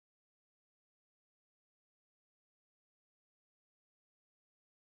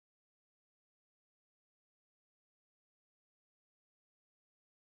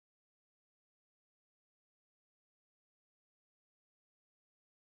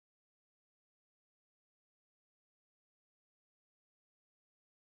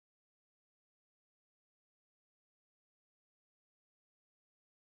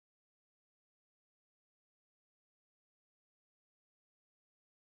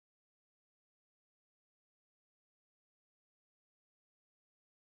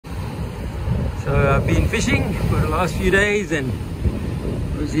So I've been fishing for the last few days, and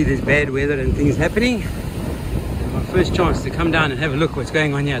obviously there's bad weather and things happening. And my first chance to come down and have a look what's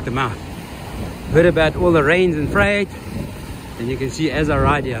going on here at the mouth. Heard about all the rains and freight, and you can see as I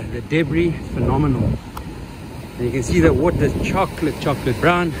ride here, the debris is phenomenal. And you can see the water is chocolate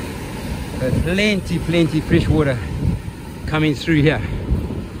brown. There's plenty fresh water coming through here.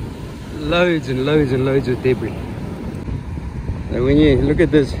 Loads and loads of debris. So when you look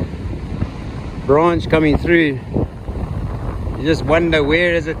at this branch coming through, you just wonder,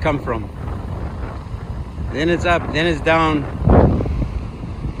 where does it come from? Then it's up, then it's down.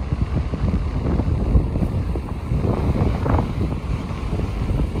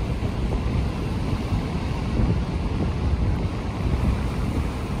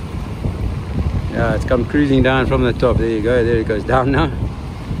 Yeah, it's come cruising down from the top. There you go, there it goes down now.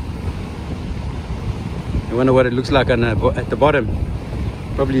 I wonder what it looks like on at the bottom.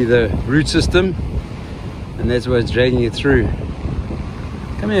 Probably the root system, and that's what's dragging it through.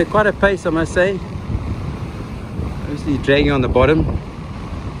 Coming at quite a pace, I must say. Obviously dragging on the bottom.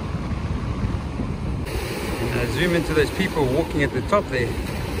 And I zoom into those people walking at the top there.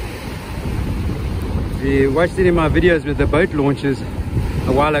 If you watched any of my videos with the boat launches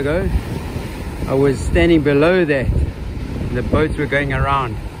a while ago, I was standing below that. The boats were going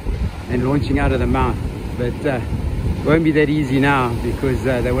around and launching out of the mouth. But it won't be that easy now, because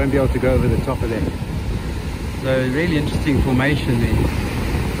they won't be able to go over the top of that. So really interesting formation there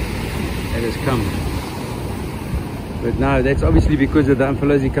that has come. But now that's obviously because of the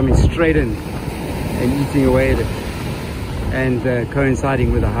Amphalosi coming straight in and eating away at it, and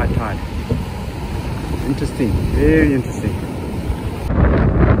coinciding with the high tide. Interesting, very interesting.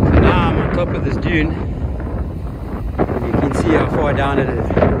 So now I'm on top of this dune, and you can see how far down it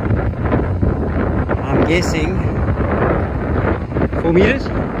is. I'm guessing 4 meters to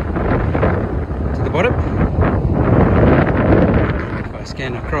the bottom. If I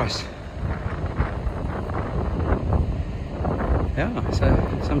scan across. Yeah,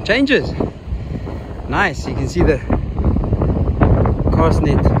 so some changes. Nice, you can see the cast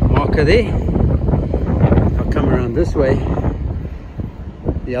net marker there. If I come around this way,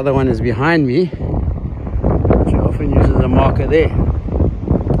 the other one is behind me, which often uses a marker there.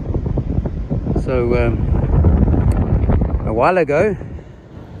 So a while ago,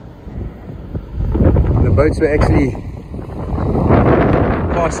 the boats were actually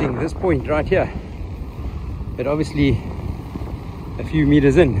passing this point right here, but obviously a few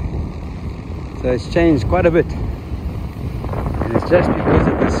meters in. So it's changed quite a bit, and it's just because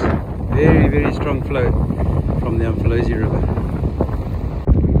of this very strong flow from the Amphalosi River.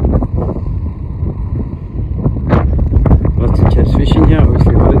 Lots of chaps fishing here,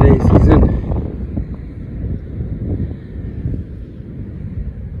 obviously holiday season.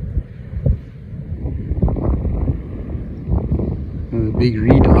 Big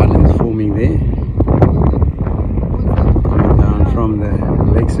reed islands forming there, coming down from the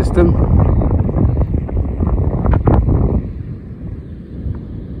lake system.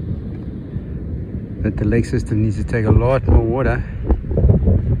 But the lake system needs to take a lot more water.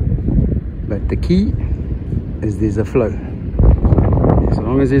 But the key is there's a flow. As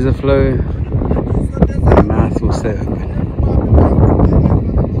long as there's a flow, the mouth will stay open.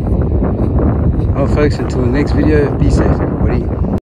 Well folks, until the next video, be safe everybody.